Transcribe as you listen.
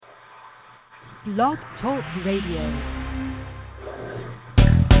Blog Talk Radio.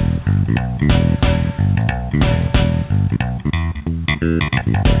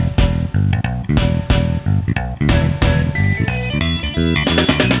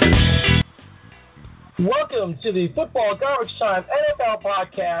 Welcome to the Football Garbage Time NFL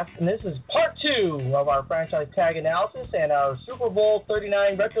podcast, and this is part 2 of our franchise tag analysis and our Super Bowl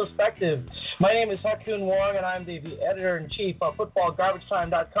XXXIX retrospective. My name is Wong, and I'm the editor-in-chief of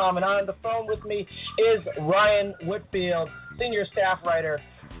footballgarbagetime.com, and on the phone with me is Ryan Whitfield, senior staff writer.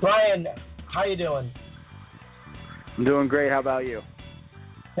 Ryan, how you doing? I'm doing great. How about you?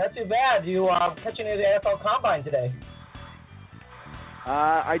 Not too bad. You catching any of the NFL Combine today?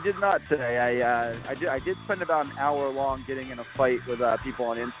 I did not today. I did spend about an hour long getting in a fight with people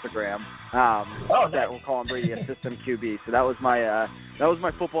on Instagram. Nice. That will call Brady a system QB. So that was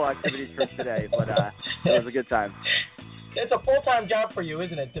my football activities for today. But it was a good time. It's a full-time job for you,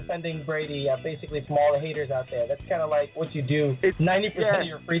 isn't it? Defending Brady, basically from all the haters out there. That's kind of like what you do. It's 90% of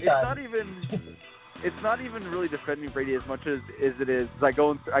your free time. It's not even really defending Brady as much as it is. I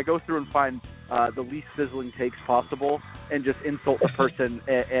go through and find the least sizzling takes possible and just insult the person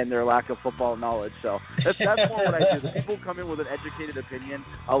and their lack of football knowledge. So that's more what I do. The people come in with an educated opinion,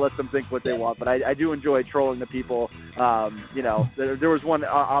 I'll let them think what they want. But I do enjoy trolling the people. There was one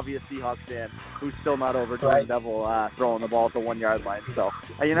obvious Seahawks fan who's still not over Jordan Devil throwing the ball at the 1 yard line. So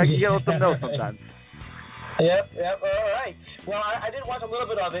you gotta let them know sometimes. Yep. All right. Well, I did watch a little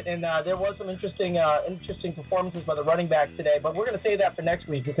bit of it, and there was some interesting performances by the running backs today. But we're going to save that for next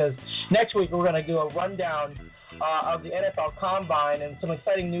week, because next week we're going to do a rundown of the NFL Combine and some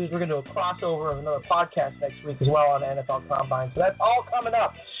exciting news. We're going to do a crossover of another podcast next week as well on the NFL Combine. So that's all coming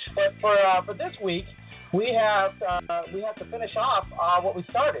up. But for this week, we have to finish off what we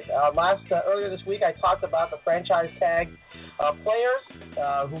started. Earlier this week, I talked about the franchise tag players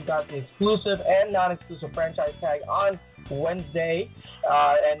who got the exclusive and non-exclusive franchise tag on Wednesday,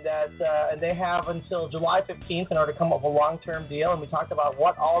 and they have until July 15th in order to come up with a long-term deal, and we talked about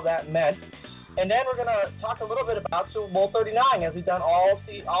what all that meant. And then we're going to talk a little bit about Super Bowl XXXIX, as we've done all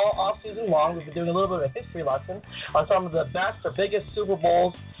off-season long. We've been doing a little bit of a history lesson on some of the best or biggest Super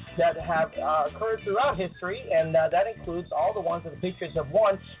Bowls that have occurred throughout history, and that includes all the ones that the Patriots have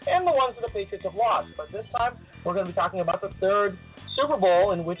won and the ones that the Patriots have lost. But this time, we're going to be talking about the third Super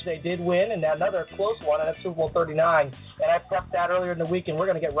Bowl in which they did win, and another close one, and that's Super Bowl XXXIX. And I prepped that earlier in the week, and we're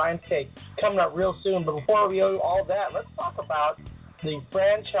going to get Ryan's take coming up real soon. But before we do all that, let's talk about the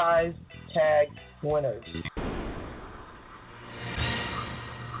franchise tag winners.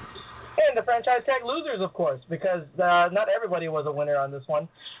 And the franchise tag losers, of course, because not everybody was a winner on this one.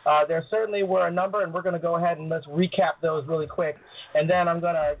 There certainly were a number, and we're going to go ahead and let's recap those really quick. And then I'm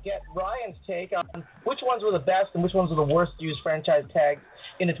going to get Ryan's take on which ones were the best and which ones were the worst used franchise tags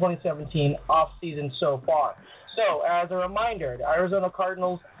in the 2017 offseason so far. So, as a reminder, the Arizona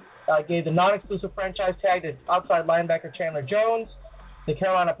Cardinals gave the non-exclusive franchise tag to outside linebacker Chandler Jones. The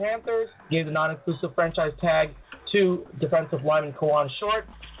Carolina Panthers gave the non-exclusive franchise tag to defensive lineman Kawan Short.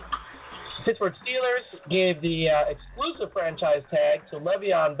 Pittsburgh Steelers gave the exclusive franchise tag to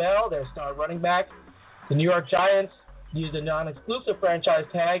Le'Veon Bell, their star running back. The New York Giants used a non-exclusive franchise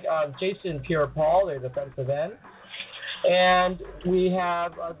tag on Jason Pierre-Paul, their defensive end. And we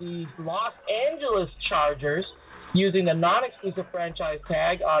have the Los Angeles Chargers using the non-exclusive franchise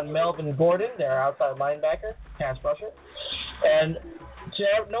tag on Melvin Gordon, their outside linebacker, pass rusher. And to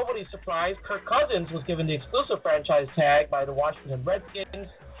nobody's surprise, Kirk Cousins was given the exclusive franchise tag by the Washington Redskins.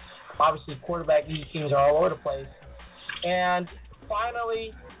 Obviously, quarterback teams are all over the place. And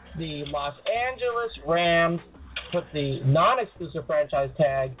finally, the Los Angeles Rams put the non-exclusive franchise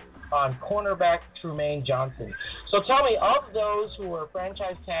tag on cornerback Trumaine Johnson. So tell me, of those who were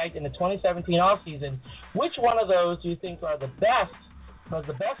franchise tagged in the 2017 offseason, which one of those do you think was the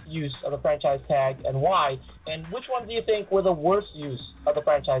best use of the franchise tag, and why? And which one do you think were the worst use of the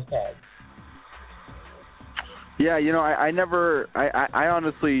franchise tag? Yeah, I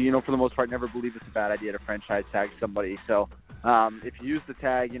honestly, for the most part, never believe it's a bad idea to franchise tag somebody. So if you use the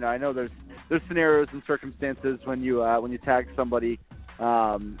tag, I know there's scenarios and circumstances when you tag somebody,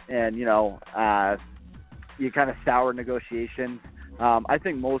 and you kind of sour negotiations. I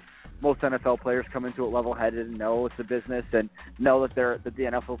think most NFL players come into it level-headed and know it's a business and know that the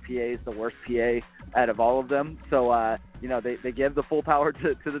NFLPA is the worst PA out of all of them. So they give the full power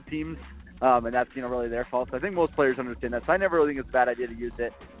to the teams. And that's, really their fault. So I think most players understand that. So I never really think it's a bad idea to use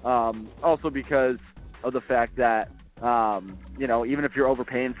it. Also because of the fact that, even if you're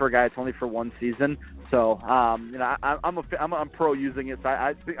overpaying for a guy, it's only for one season. So, I'm pro using it. So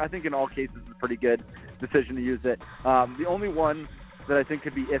I think in all cases it's a pretty good decision to use it. The only one that I think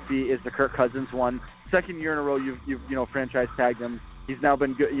could be iffy is the Kirk Cousins one. Second year in a row, you've franchise tagged him. He's now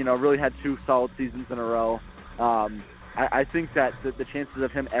been good, really had 2 solid seasons in a row. I think that the chances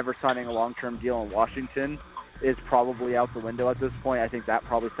of him ever signing a long-term deal in Washington is probably out the window at this point. I think that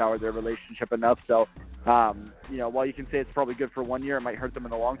probably soured their relationship enough. So, while you can say it's probably good for 1 year, it might hurt them in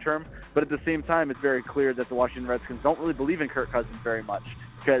the long term. But at the same time, it's very clear that the Washington Redskins don't really believe in Kirk Cousins very much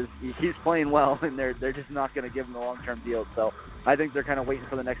because he's playing well, and they're just not going to give him the long-term deal. So I think they're kind of waiting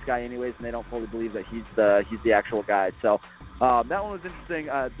for the next guy anyways, and they don't fully believe that he's the actual guy. So that one was interesting.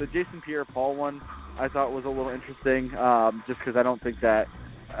 The Jason Pierre-Paul one I thought was a little interesting, just because I don't think that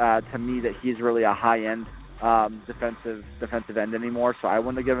to me that he's really a high-end defensive end anymore, so I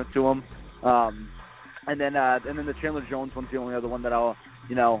wouldn't have given it to him. And then the Chandler Jones one's the only other one that I'll,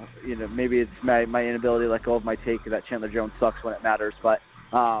 maybe it's my inability to let go of my take that Chandler Jones sucks when it matters, but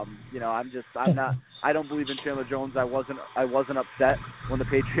I don't believe in Chandler Jones. I wasn't upset when the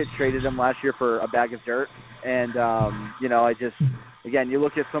Patriots traded him last year for a bag of dirt, and again, you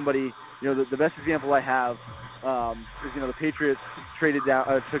look at somebody, the best example I have is the Patriots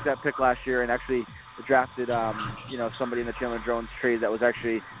took that pick last year and actually drafted somebody in the Chandler Jones trade that was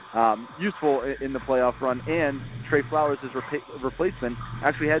actually useful in the playoff run, and Trey Flowers, his replacement,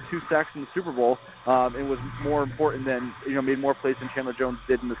 actually had 2 sacks in the Super Bowl and was more important than made more plays than Chandler Jones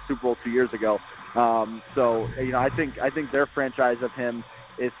did in the Super Bowl 2 years ago. I think their franchise of him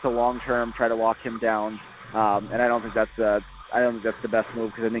is to long term try to lock him down, and I don't think that's the best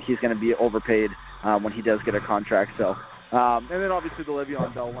move because I think he's going to be overpaid when he does get a contract. So. And then obviously the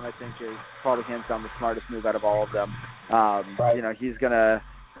Le'Veon Bell one I think is probably hands down the smartest move out of all of them. Right. He's gonna,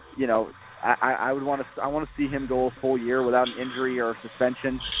 I want to see him go a full year without an injury or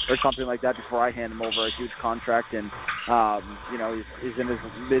suspension or something like that before I hand him over a huge contract. And he's in his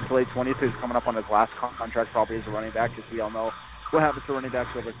mid to late 20s, so he's coming up on his last contract probably as a running back, because we all know what happens to running backs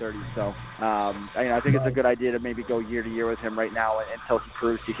over 30. So I think it's a good idea to maybe go year to year with him right now until he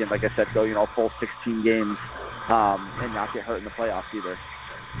proves he can, like I said, go full 16 games. And not get hurt in the playoffs either.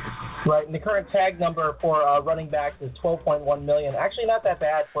 Right, and the current tag number for running backs is $12.1 million. Actually, not that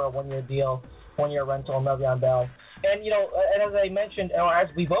bad for a 1-year deal, 1-year rental of Le'Veon Bell. And and as I mentioned, or as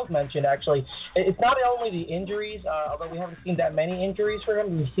we both mentioned, actually, it's not only the injuries. Although we haven't seen that many injuries for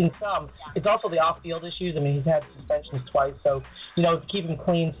him, we've seen some. It's also the off-field issues. I mean, he's had suspensions twice, so to keep him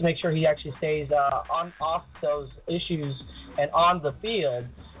clean, to make sure he actually stays off those issues and on the field.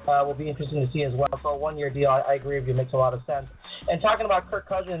 Will be interesting to see as well. So a 1-year deal, I agree with you, makes a lot of sense. And talking about Kirk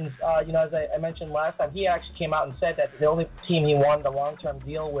Cousins, as I mentioned last time, he actually came out and said that the only team he wanted a long-term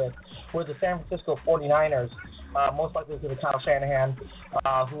deal with were the San Francisco 49ers, most likely to Kyle Shanahan,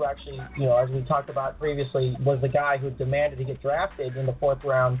 who actually, as we talked about previously, was the guy who demanded to get drafted in the 4th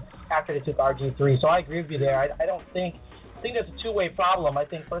round after they took RG3. So I agree with you there. I think there's a two-way problem. I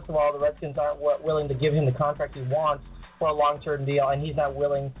think, first of all, the Redskins aren't willing to give him the contract he wants for a long-term deal, and he's not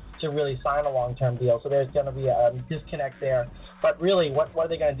willing to really sign a long-term deal. So there's going to be a disconnect there. But really, what are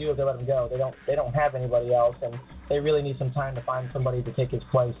they going to do if they let him go? They don't have anybody else, and they really need some time to find somebody to take his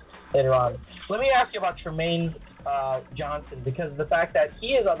place later on. Let me ask you about Tremaine Johnson, because of the fact that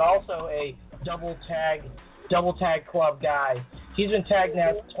he is also a double tag club guy. He's been tagged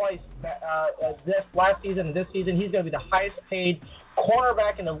now twice, this last season and this season. He's going to be the highest paid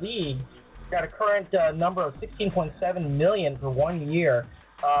cornerback in the league. Got a current number of $16.7 million for 1 year.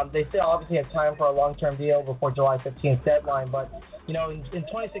 They still obviously have time for a long-term deal before July 15th deadline. But in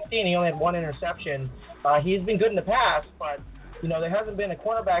 2016 he only had 1 interception. He's been good in the past, but there hasn't been a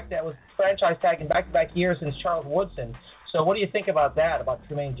cornerback that was franchise tagged in back-to-back years since Charles Woodson. So what do you think about that, about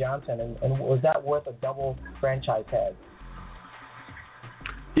Tremaine Johnson, and was that worth a double franchise tag?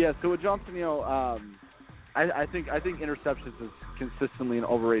 Yeah. So with Johnson, I think interceptions is consistently an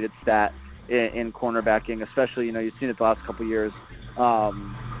overrated stat in cornerbacking, especially, you've seen it the last couple of years. I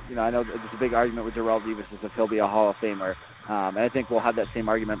know there's a big argument with Darrelle Davis as if he'll be a Hall of Famer. And I think we'll have that same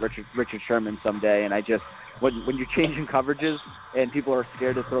argument Richard Sherman someday. And I just, when you're changing coverages and people are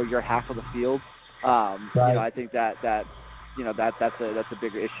scared to throw your half of the field, right. I think that's a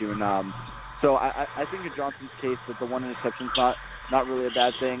bigger issue. And so I think in Johnson's case that the 1 interception's not really a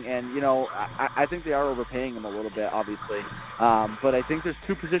bad thing, and I think they are overpaying him a little bit, obviously. But I think there's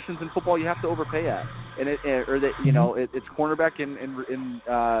 2 positions in football you have to overpay at, and it's cornerback and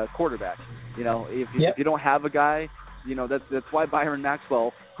quarterback. If you don't have a guy, that's why Byron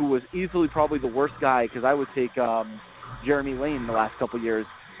Maxwell, who was easily probably the worst guy, because I would take Jeremy Lane the last couple of years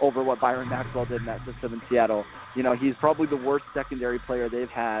over what Byron Maxwell did in that system in Seattle. He's probably the worst secondary player they've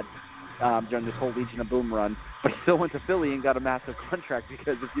had during this whole Legion of Boom run, but he still went to Philly and got a massive contract,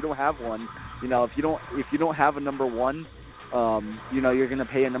 because if you don't have one, if you don't have a number 1 you're going to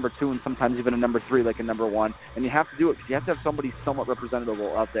pay a number 2 and sometimes even a number 3 like a number 1. And you have to do it because you have to have somebody somewhat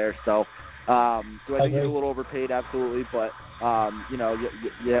representable out there. So do I think he's a little overpaid? Absolutely. But, you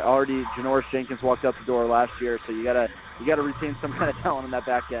already Janoris Jenkins walked out the door last year, so you gotta retain some kind of talent in that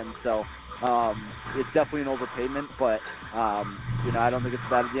back end. So it's definitely an overpayment, but, I don't think it's a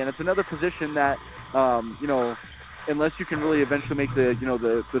bad idea. And it's another position that, unless you can really eventually make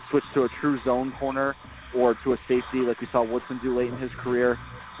the switch to a true zone corner or to a safety like we saw Woodson do late in his career,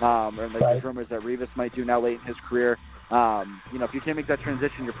 or like there's rumors that Revis might do now late in his career. If you can't make that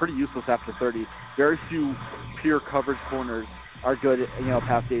transition, you're pretty useless after 30. Very few pure coverage corners are good,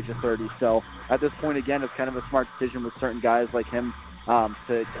 past the age of 30. So at this point, again, it's kind of a smart decision with certain guys like him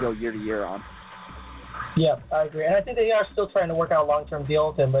to go year to year on. Yeah, I agree. And I think they are still trying to work out a long-term deal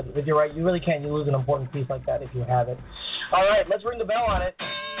with him, but you're right, you really can't lose an important piece like that if you have it. All right, let's ring the bell on it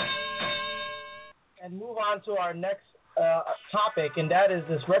and move on to our next topic, and that is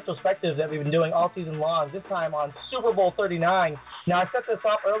this retrospective that we've been doing all season long, this time on Super Bowl 39. Now, I set this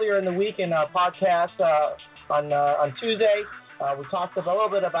up earlier in the week in our podcast on Tuesday. We talked a little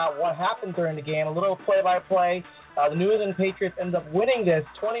bit about what happened during the game, a little play-by-play. The New England Patriots ended up winning this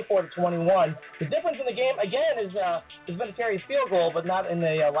 24-21. The difference in the game, again, is Vinatieri's field goal, but not in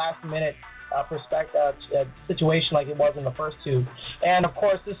the last-minute situation like it was in the first two. And, of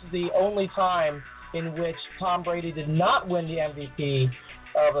course, this is the only time in which Tom Brady did not win the MVP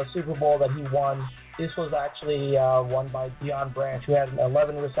of a Super Bowl that he won. This was actually won by Deion Branch, who had an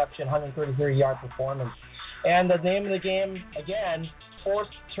 11 reception, 133-yard performance. And the name of the game, again,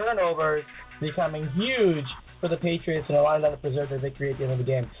 forced turnovers becoming huge for the Patriots and allowing them to preserve their victory at the end of the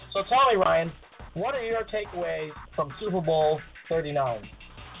game. So tell me, Ryan, what are your takeaways from Super Bowl 39?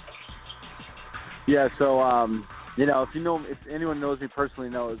 Yeah, so, if anyone knows me personally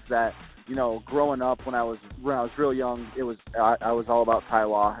knows that, growing up when I was real young, I was all about Ty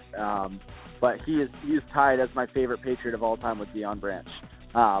Law. But he is tied as my favorite Patriot of all time with Deion Branch.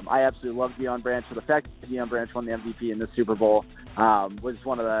 I absolutely love Deion Branch. So the fact that Deion Branch won the MVP in the Super Bowl was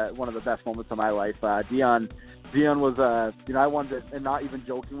one of the best moments of my life. Deion was I wanted to, and not even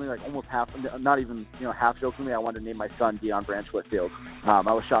jokingly, like almost half jokingly, I wanted to name my son Deion Branch Whitfield. I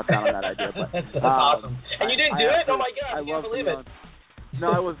was shot down on that idea. But, that's awesome. And you didn't do it? Oh my God! I can't believe Deion. it. No,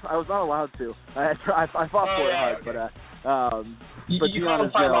 I was not allowed to. I fought for it hard, okay. But Deion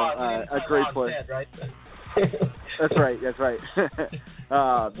is a great player. Instead, right? That's right.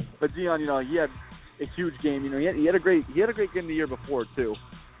 But Deion, he had a huge game. He had a great game the year before too.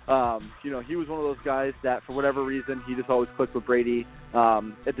 He was one of those guys that for whatever reason he just always clicked with Brady.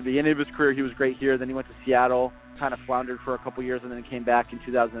 At the beginning of his career, he was great here. Then he went to Seattle, kind of floundered for a couple years, and then came back in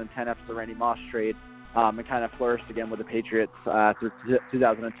 2010 after the Randy Moss trade. And kind of flourished again with the Patriots through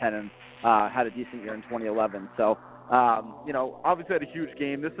 2010 and had a decent year in 2011. So, obviously had a huge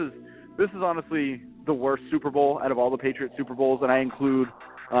game. This is honestly the worst Super Bowl out of all the Patriots Super Bowls, and I include,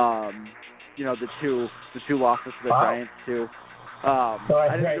 the two losses to the Giants too. I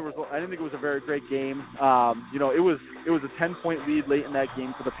didn't think it was a very great game. It was a 10-point lead late in that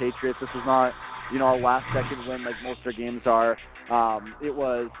game for the Patriots. This was not, a last-second win like most of their games are. It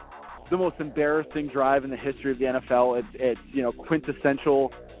was the most embarrassing drive in the history of the NFL. It's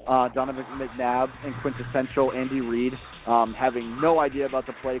quintessential Donovan McNabb and quintessential Andy Reid having no idea about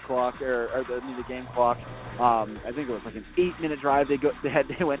the play clock or the game clock. I think it was like an 8-minute drive.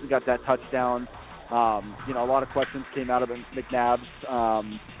 They went and got that touchdown. A lot of questions came out of McNabb's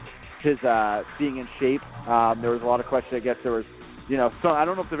his being in shape. There was a lot of questions. I guess there was I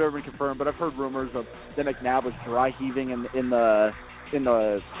don't know if they've ever been confirmed, but I've heard rumors of that McNabb was dry heaving in the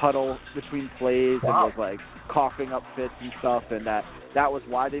huddle between plays and was like coughing up fits and stuff, and that was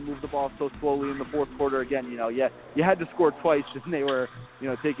why they moved the ball so slowly in the fourth quarter. Again, you had to score twice, and they were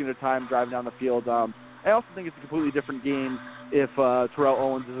taking their time driving down the field. I also think it's a completely different game if Terrell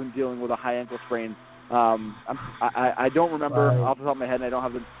Owens isn't dealing with a high ankle sprain. I don't remember off the top of my head, and I don't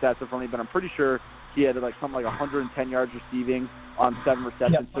have the stats in front of me, but I'm pretty sure he had something like 110 yards receiving on 7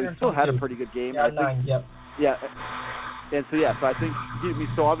 receptions, so he still had a pretty good game. Yeah, 9, yep. Yeah. And so I think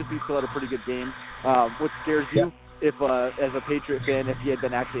so obviously he still had a pretty good game. What scares you, if as a Patriot fan, if he had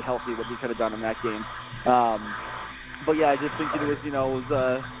been actually healthy, what he could have done in that game? But I just think it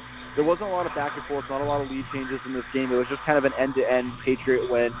was there wasn't a lot of back and forth, not a lot of lead changes in this game. It was just kind of an end-to-end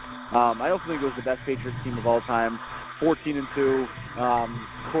Patriot win. I also think it was the best Patriots team of all time. 14-2.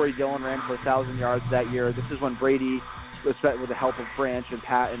 Corey Dillon ran for 1,000 yards that year. This is when Brady with the help of Branch and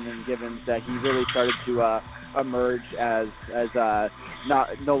Patton and Givens, that he really started to emerge as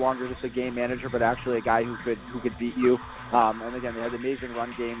no longer just a game manager, but actually a guy who could beat you. And again, they had an amazing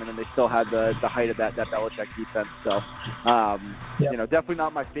run game, and then they still had the height of that Belichick defense. So, definitely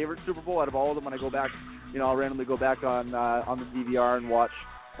not my favorite Super Bowl out of all of them. When I go back, I'll randomly go back on the DVR and watch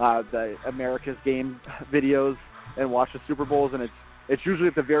the America's Game videos and watch the Super Bowls, and it's usually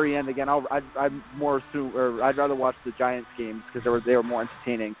at the very end. Again, I'd rather watch the Giants games because they were more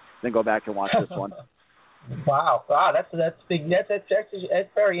entertaining than go back and watch this one. Wow, that's big. That's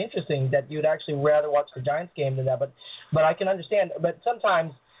very interesting that you'd actually rather watch the Giants game than that. But I can understand. But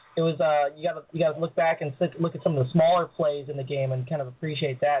sometimes it was you got to look back and look at some of the smaller plays in the game and kind of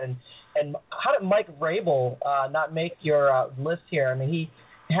appreciate that. And how did Mike Vrabel not make your list here? I mean, he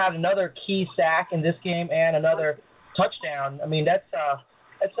had another key sack in this game and another touchdown. I mean, that's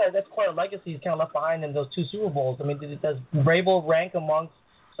quite a legacy he's kind of left behind in those two Super Bowls. I mean, does Vrabel rank amongst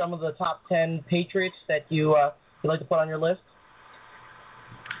some of the top 10 Patriots that you like to put on your list?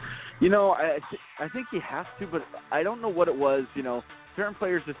 I think he has to, but I don't know what it was. Certain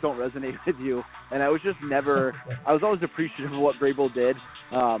players just don't resonate with you, and I was always appreciative of what Vrabel did,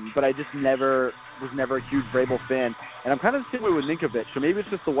 but I just was never a huge Vrabel fan. And I'm kind of the same way with Ninkovich, so maybe it's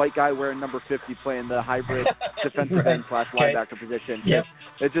just the white guy wearing number 50 playing the hybrid defensive end / linebacker position. Yep.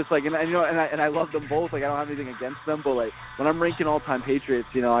 It's just like, and I love them both. Like, I don't have anything against them, but like when I'm ranking all-time Patriots,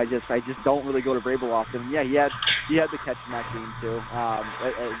 I just don't really go to Vrabel often. Yeah, he had the catch in that game too.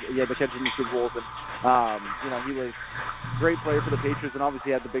 He had the catch in the Super Bowls, and he was a great player for the Patriots, and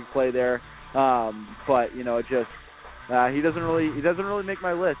obviously had the big play there. But it just. He doesn't really make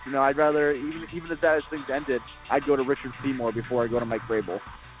my list. I'd rather, even as bad as things ended, I'd go to Richard Seymour before I go to Mike Vrabel.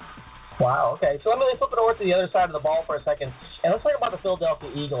 Wow. Okay. So let me flip it over to the other side of the ball for a second, and let's talk about the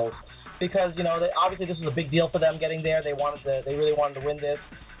Philadelphia Eagles, because obviously this was a big deal for them getting there. They really wanted to win this.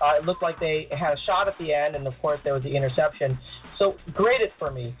 It looked like they had a shot at the end, and of course there was the interception. So grade it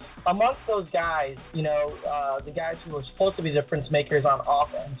for me. Amongst those guys, the guys who were supposed to be difference makers on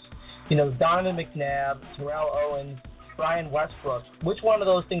offense, Donovan McNabb, Terrell Owens, Brian Westbrook. Which one of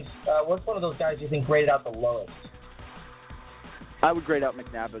those guys do you think graded out the lowest? I would grade out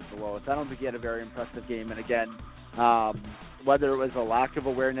McNabb as the lowest. I don't think he had a very impressive game. And again, whether it was a lack of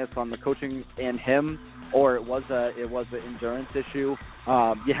awareness on the coaching and him, or it was an endurance issue,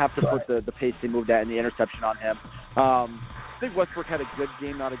 you have to put the pace they moved at and the interception on him. I think Westbrook had a good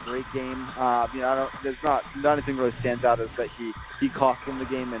game, not a great game. There's not anything really stands out as that he cost them the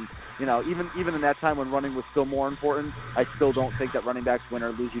game. And even in that time when running was still more important, I still don't think that running backs win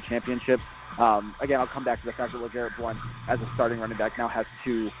or lose you championships. Again, I'll come back to the fact that LeGarrette Blount, as a starting running back, now has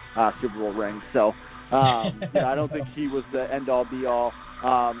 2 Super Bowl rings. So I don't think he was the end all be all.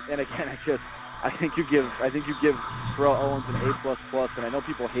 And again, I think you give Terrell Owens an A++, and I know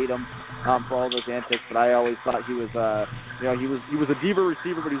people hate him for all those antics, but I always thought he was he was a diva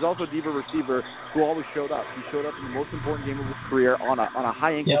receiver, but he's also a diva receiver who always showed up. He showed up in the most important game of his career on a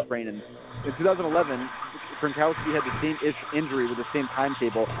high ankle sprain. And in 2011, Gronkowski had the same injury with the same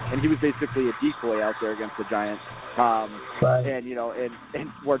timetable, and he was basically a decoy out there against the Giants. And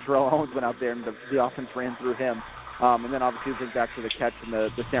where Terrell Owens went out there and the offense ran through him. And then obviously think back to the catch in the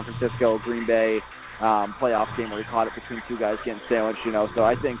San Francisco Green Bay playoff game where he caught it between 2 guys getting sandwiched. So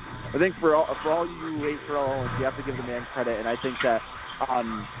I think for all you who hate Terrell Owens, you have to give the man credit. And I think that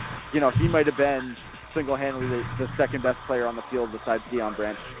he might have been single-handedly the second best player on the field besides Deion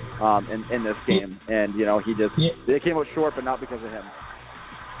Branch in this game. And they came out short, but not because of him.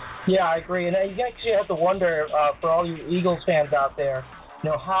 Yeah, I agree. And you actually have to wonder for all you Eagles fans out there,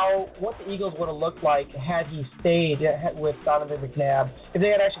 what the Eagles would have looked like had he stayed with Donovan McNabb, if they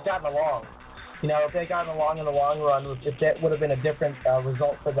had actually gotten along. If they had gotten along in the long run, that would have been a different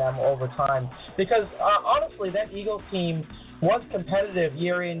result for them over time. Because honestly, that Eagles team was competitive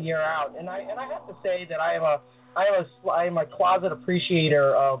year in, year out. And I have to say that I am a closet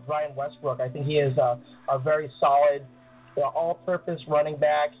appreciator of Brian Westbrook. I think he is a very solid, all-purpose running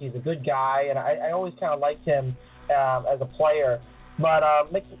back. He's a good guy, and I always kind of liked him as a player. But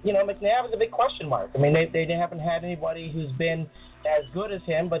McNabb is a big question mark. I mean, they haven't had anybody who's been as good as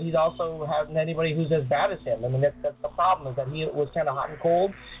him, but he's also haven't had anybody who's as bad as him. I mean, that's the problem, is that he was kind of hot and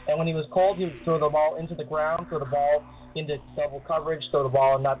cold, and when he was cold, he would throw the ball into the ground, throw the ball into double coverage, throw the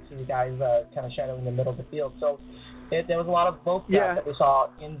ball and not see the guys kind of shadowing the middle of the field. So there was a lot of both that we saw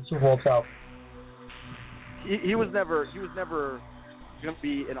in the Super Bowl itself. He was never going to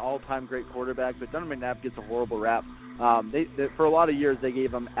be an all-time great quarterback, but Donovan McNabb gets a horrible rap. They for a lot of years they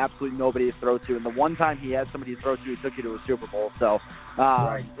gave him absolutely nobody to throw to, and the one time he had somebody to throw to, he took you to a Super Bowl. So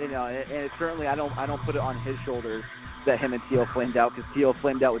and it certainly I don't put it on his shoulders that him and Teal flamed out, because Teal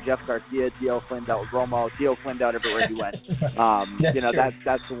flamed out with Jeff Garcia, Teal flamed out with Romo, Teal flamed out everywhere he went.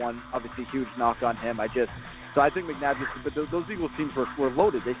 That's the one, obviously, huge knock on him. So I think McNabb but those Eagles teams were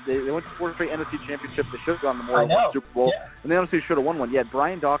loaded. They went to 4 straight NFC championships. They should have gone to more than one Super Bowl. Yeah. And they honestly should have won one. You had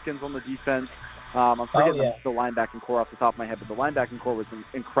Brian Dawkins on the defense. I'm forgetting the linebacking core off the top of my head, but the linebacking core was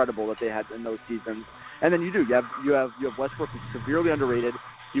incredible that they had in those seasons. And then you have Westbrook, who's severely underrated.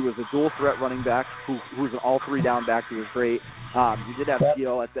 He was a dual threat running back who's an all 3 down back. He was great. You did have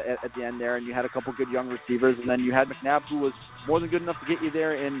Teal at the end there, and you had a couple good young receivers, and then you had McNabb, who was more than good enough to get you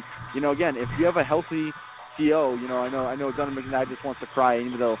there. And again, if you have a healthy CO, I know Dunham McNabb just wants to cry,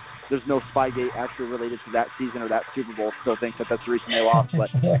 even though there's no Spygate actually related to that season or that Super Bowl. Still thinks that's the reason they lost. But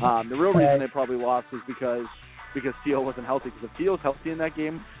the real reason they probably lost was because Teal wasn't healthy. Because if Teal was healthy in that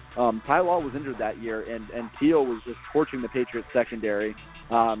game, Ty Law was injured that year, and Teal was just torching the Patriots secondary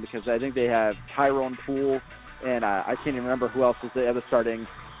because I think they have Tyrone Poole, and I can't even remember who else was the other starting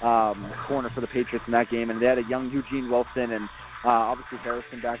corner for the Patriots in that game. And they had a young Eugene Wilson and obviously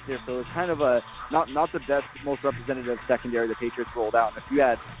Harrison back there. So it was kind of a not the best, most representative secondary the Patriots rolled out. And if you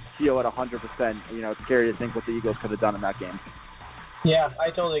had Teal at 100%, it's scary to think what the Eagles could have done in that game. Yeah, I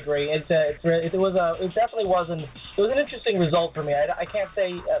totally agree. It definitely wasn't. It was an interesting result for me. I can't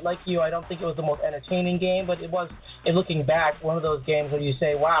say like you. I don't think it was the most entertaining game, but it was. In looking back, one of those games where you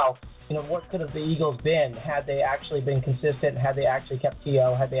say, "Wow, what could have the Eagles been had they actually been consistent? Had they actually kept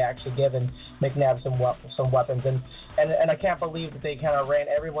T.O.? Had they actually given McNabb some weapons?" And I can't believe that they kind of ran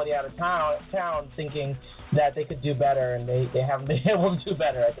everybody out of town thinking that they could do better, and they haven't been able to do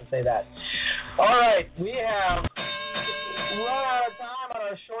better. I can say that. All right, we have run out of time on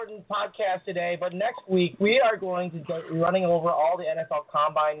our shortened podcast today, but next week we are going to be running over all the NFL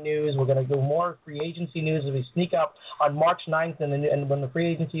Combine news. We're going to do more free agency news as we sneak up on March 9th and when the free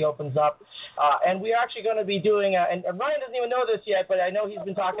agency opens up. And we're actually going to be doing, and Ryan doesn't even know this yet, but I know he's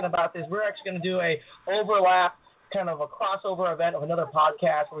been talking about this. We're actually going to do a overlap, kind of a crossover event of another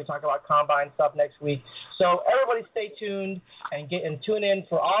podcast where we talk about Combine stuff next week. So everybody stay tuned and tune in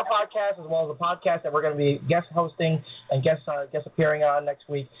for our podcast as well as the podcast that we're going to be guest hosting and guest appearing on next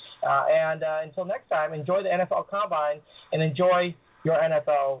week. And until next time, enjoy the NFL Combine and enjoy your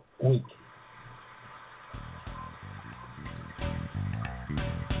NFL week.